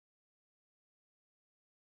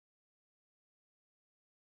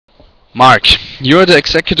Mark, you are the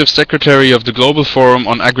Executive Secretary of the Global Forum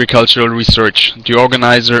on Agricultural Research, the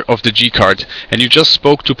organizer of the GCARD, and you just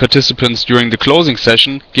spoke to participants during the closing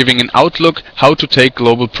session, giving an outlook how to take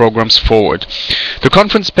global programs forward. The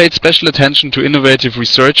conference paid special attention to innovative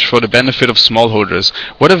research for the benefit of smallholders.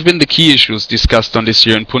 What have been the key issues discussed on this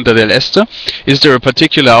year in Punta del Este? Is there a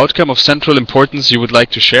particular outcome of central importance you would like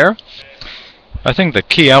to share? I think the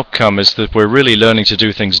key outcome is that we're really learning to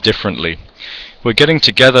do things differently. We're getting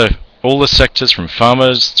together all the sectors, from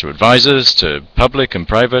farmers to advisors to public and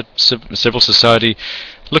private civil society,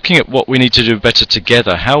 looking at what we need to do better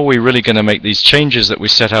together. How are we really going to make these changes that we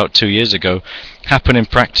set out 2 years ago happen in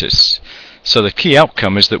practice? So the key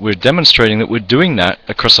outcome is that we're demonstrating that we're doing that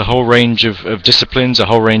across a whole range of disciplines, a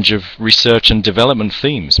whole range of research and development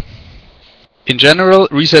themes. In general,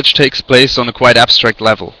 research takes place on a quite abstract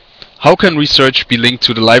level. How can research be linked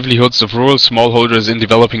to the livelihoods of rural smallholders in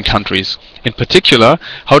developing countries? In particular,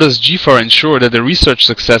 how does GFAR ensure that the research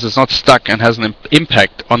success is not stuck and has an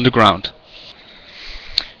impact on the ground?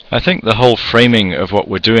 I think the whole framing of what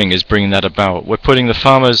we're doing is bringing that about. We're putting the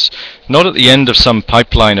farmers not at the end of some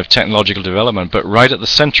pipeline of technological development, but right at the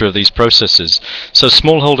center of these processes. So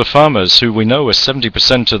smallholder farmers, who we know are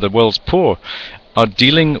 70% of the world's poor, are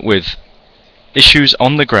dealing with issues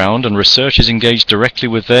on the ground, and research is engaged directly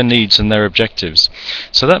with their needs and their objectives.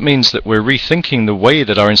 So that means that we're rethinking the way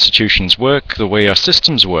that our institutions work, the way our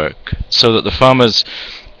systems work, so that the farmers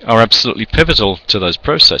are absolutely pivotal to those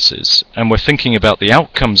processes, and we're thinking about the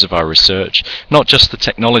outcomes of our research, not just the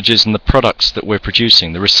technologies and the products that we're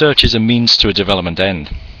producing. The research is a means to a development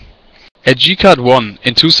end. At GCARD1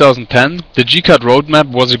 in 2010, the GCARD roadmap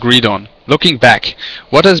was agreed on. Looking back,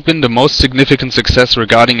 what has been the most significant success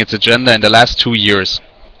regarding its agenda in the last 2 years?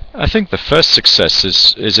 I think the first success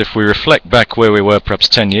is if we reflect back where we were perhaps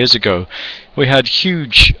 10 years ago, we had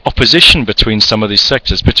huge opposition between some of these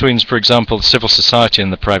sectors, between, for example, civil society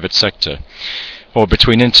and the private sector, or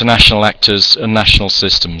between international actors and national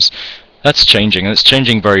systems. That's changing, and it's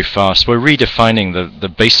changing very fast. We're redefining the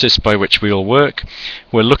basis by which we all work.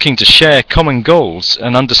 We're looking to share common goals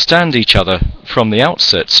and understand each other from the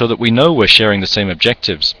outset so that we know we're sharing the same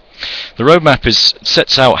objectives. The roadmap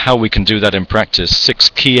sets out how we can do that in practice,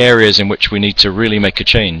 6 key areas in which we need to really make a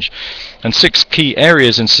change. And 6 key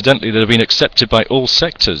areas, incidentally, that have been accepted by all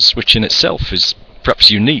sectors, which in itself is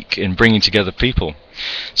perhaps unique in bringing together people.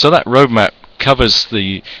 So that roadmap covers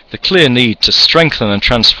the clear need to strengthen and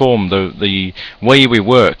transform the way we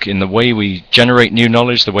work, in the way we generate new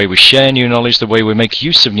knowledge, the way we share new knowledge, the way we make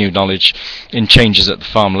use of new knowledge in changes at the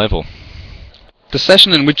farm level. The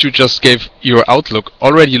session in which you just gave your outlook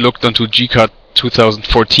already looked onto GCARD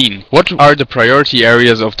 2014. What are the priority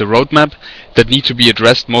areas of the roadmap that need to be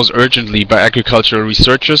addressed most urgently by agricultural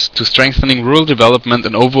researchers to strengthening rural development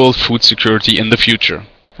and overall food security in the future?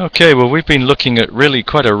 Okay, well, we've been looking at really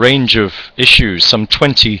quite a range of issues.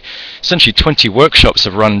 Essentially 20 workshops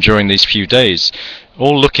have run during these few days,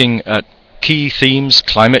 all looking at key themes: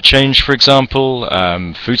 climate change, for example,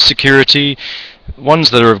 food security, ones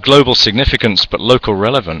that are of global significance but local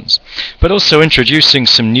relevance, but also introducing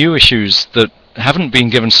some new issues that haven't been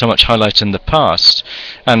given so much highlight in the past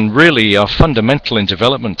and really are fundamental in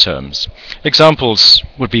development terms. Examples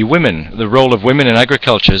would be women. The role of women in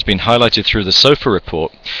agriculture has been highlighted through the SOFA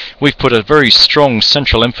report. We've put a very strong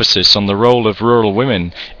central emphasis on the role of rural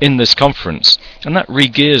women in this conference, and that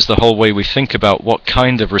re-gears the whole way we think about what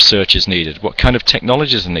kind of research is needed, what kind of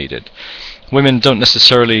technologies are needed. Women don't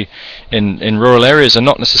necessarily, in rural areas, are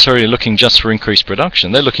not necessarily looking just for increased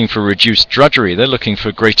production. They're looking for reduced drudgery. They're looking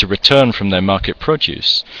for greater return from their market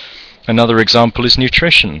produce. Another example is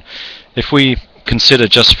nutrition. If we consider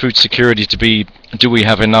just food security to be, do we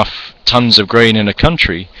have enough tons of grain in a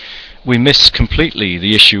country, we miss completely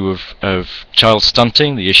the issue of child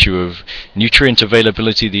stunting, the issue of nutrient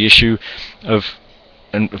availability, the issue of,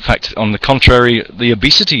 in fact, on the contrary, the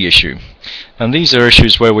obesity issue. And these are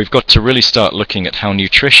issues where we've got to really start looking at how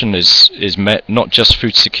nutrition is met, not just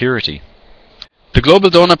food security. The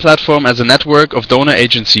Global Donor Platform, as a network of donor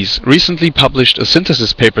agencies, recently published a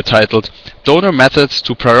synthesis paper titled "Donor Methods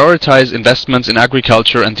to Prioritize Investments in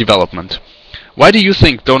Agriculture and Development." Why do you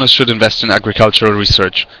think donors should invest in agricultural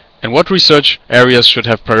research? And what research areas should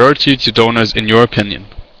have priority to donors in your opinion?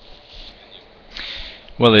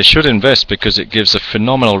 Well, they should invest because it gives a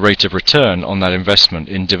phenomenal rate of return on that investment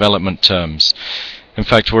in development terms. In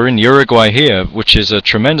fact, we're in Uruguay here, which is a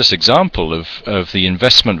tremendous example of the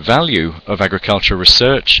investment value of agricultural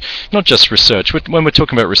research. Not just research. When we're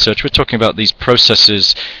talking about research, we're talking about these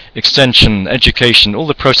processes, extension, education, all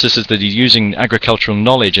the processes that are using agricultural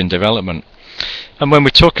knowledge in development. And when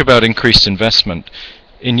we talk about increased investment,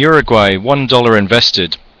 in Uruguay, $1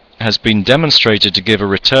 invested has been demonstrated to give a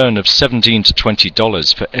return of $17 to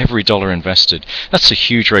 $20 for every dollar invested. That's a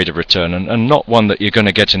huge rate of return, and not one that you're going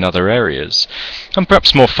to get in other areas. And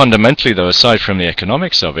perhaps more fundamentally, though, aside from the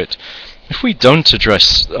economics of it, if we don't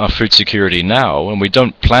address our food security now, and we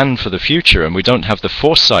don't plan for the future, and we don't have the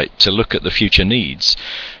foresight to look at the future needs,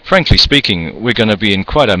 frankly speaking, we're going to be in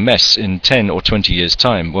quite a mess in 10 or 20 years'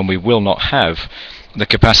 time, when we will not have the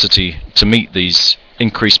capacity to meet these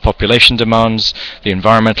increased population demands, the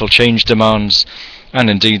environmental change demands, and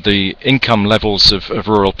indeed the income levels of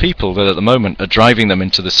rural people that at the moment are driving them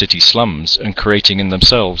into the city slums and creating in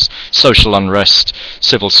themselves social unrest,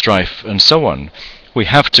 civil strife, and so on. We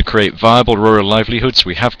have to create viable rural livelihoods,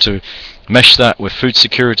 we have to mesh that with food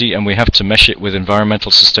security, and we have to mesh it with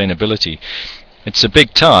environmental sustainability. It's a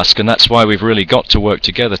big task, and that's why we've really got to work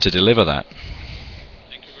together to deliver that.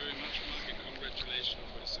 Thank you very much, Mark, and congratulations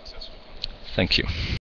for the successful. Thank you.